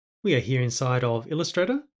We are here inside of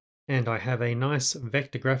Illustrator, and I have a nice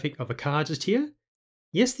vector graphic of a car just here.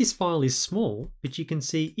 Yes, this file is small, but you can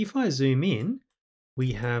see if I zoom in,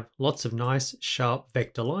 we have lots of nice sharp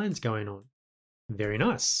vector lines going on. Very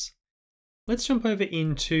nice. Let's jump over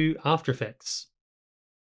into After Effects.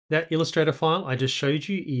 That Illustrator file I just showed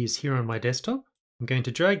you is here on my desktop. I'm going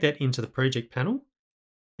to drag that into the project panel,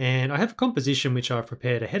 and I have a composition which I've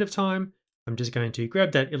prepared ahead of time. I'm just going to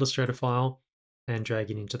grab that Illustrator file and drag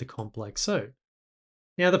it into the comp like so.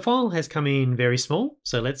 Now the file has come in very small,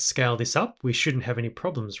 so let's scale this up. We shouldn't have any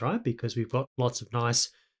problems, right? Because we've got lots of nice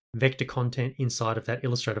vector content inside of that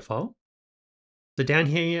Illustrator file. So down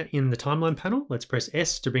here in the timeline panel, let's press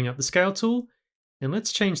S to bring up the scale tool, and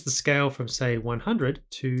let's change the scale from say 100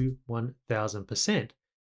 to 1000%.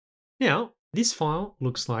 Now, this file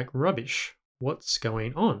looks like rubbish. What's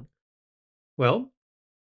going on? Well,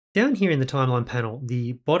 down here in the timeline panel,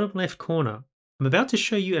 the bottom left corner, I'm about to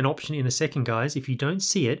show you an option in a second, guys. If you don't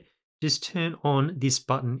see it, just turn on this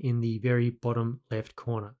button in the very bottom left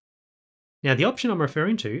corner. Now, the option I'm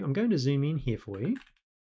referring to, I'm going to zoom in here for you.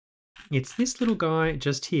 It's this little guy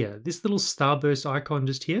just here, this little starburst icon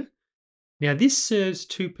just here. Now, this serves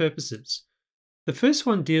two purposes. The first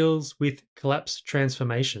one deals with collapse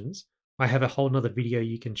transformations. I have a whole nother video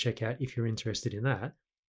you can check out if you're interested in that.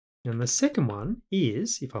 And the second one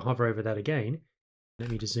is, if I hover over that again, let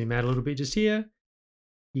me just zoom out a little bit just here.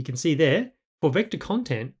 You can see there, for vector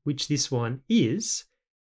content, which this one is,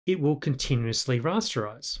 it will continuously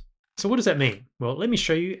rasterize. So what does that mean? Well, let me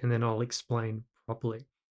show you and then I'll explain properly.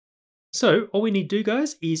 So all we need to do,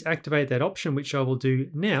 guys, is activate that option, which I will do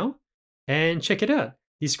now, and check it out.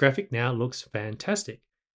 This graphic now looks fantastic.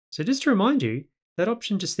 So just to remind you, that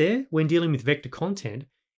option just there, when dealing with vector content,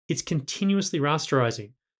 it's continuously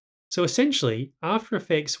rasterizing. So essentially, After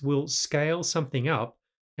Effects will scale something up,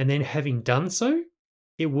 and then having done so,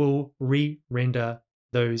 it will re-render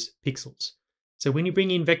those pixels. So when you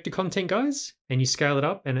bring in vector content, guys, and you scale it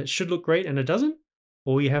up and it should look great and it doesn't,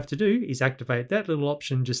 all you have to do is activate that little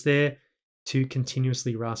option just there to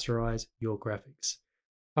continuously rasterize your graphics.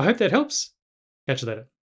 I hope that helps. Catch you later.